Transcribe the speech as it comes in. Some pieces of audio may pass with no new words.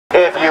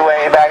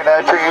ain't back in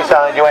the tree,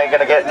 son, you ain't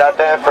gonna get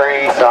nothing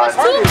free, son.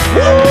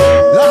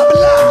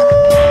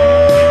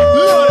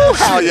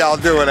 How y'all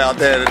doing out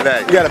there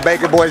today? We got a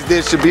Baker Boys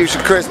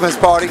Distribution Christmas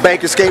party.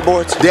 Baker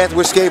skateboards,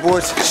 Deathwish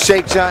skateboards,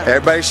 Shake Giant.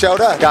 Everybody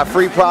showed up. Got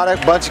free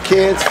product, bunch of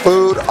kids,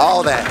 food,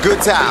 all that.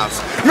 Good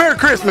times. Merry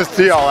Christmas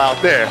to y'all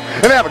out there.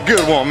 And have a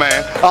good one,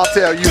 man. I'll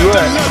tell you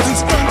what.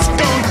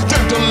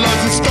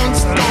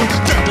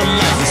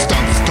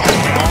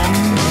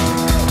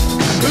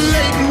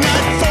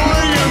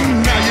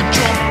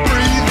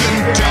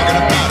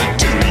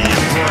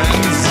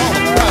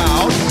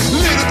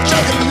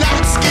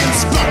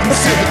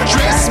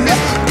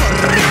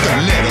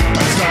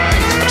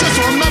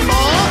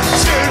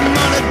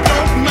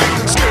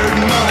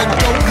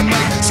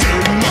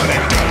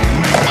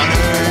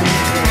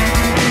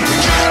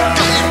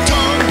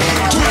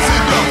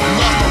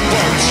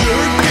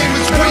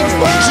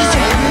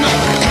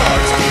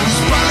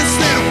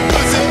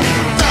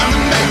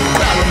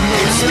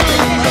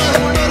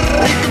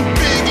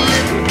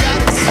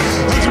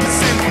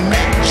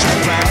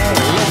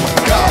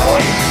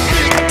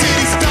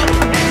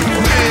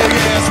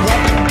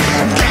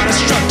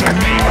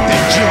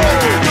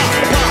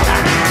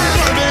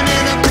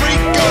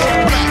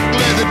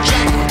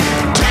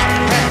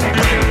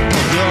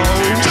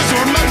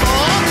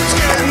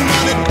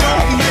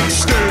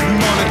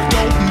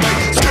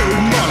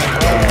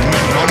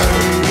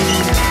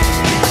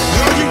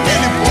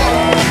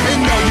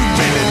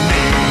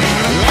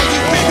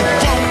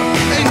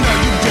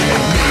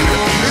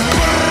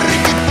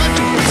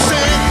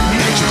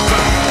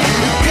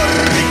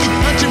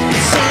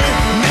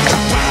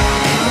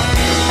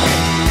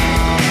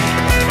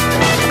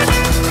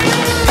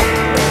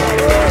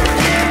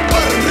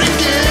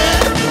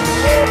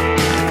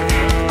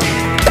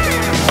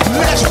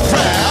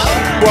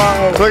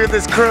 Wow, look at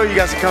this crew you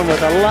guys are coming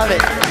with. I love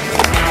it.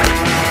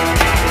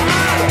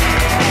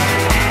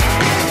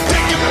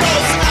 Take your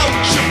balls out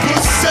your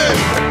pussy.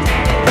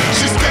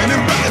 She's standing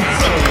right in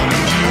front of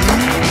you.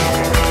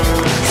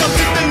 So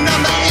sipping on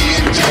the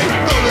E&J,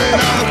 rolling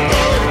on the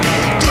floor.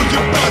 Do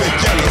your body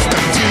yellow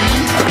stuff to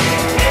you.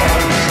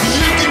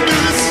 You can do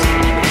this,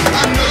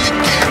 I know you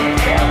can.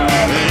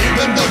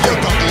 Even though you're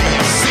probably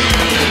insane.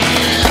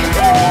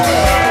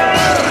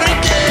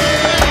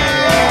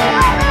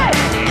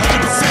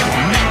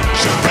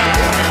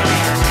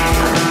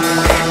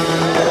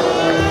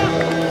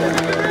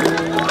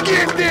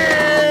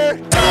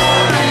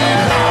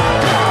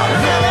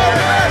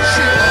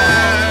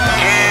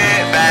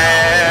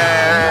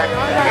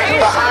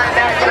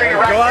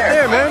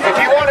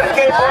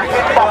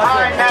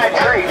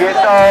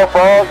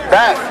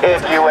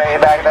 If you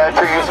ain't back in the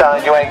tree, son,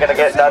 you ain't gonna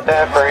get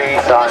nothing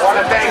free, son. I want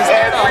to thank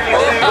every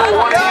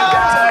single one of you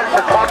guys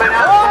for coming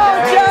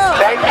out today.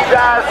 Thank you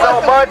guys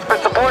so much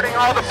for supporting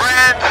all the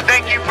brands.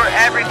 Thank you for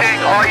everything.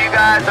 All you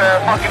guys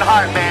are fucking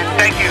heart, man.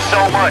 Thank you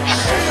so much.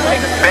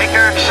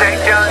 Baker, Shake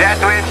Giant,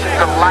 Deathwish,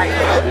 for life.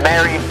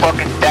 Merry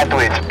fucking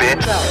Deathwish,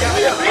 bitch.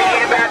 You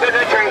ain't back in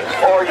the tree,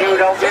 or you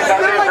don't get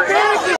nothing.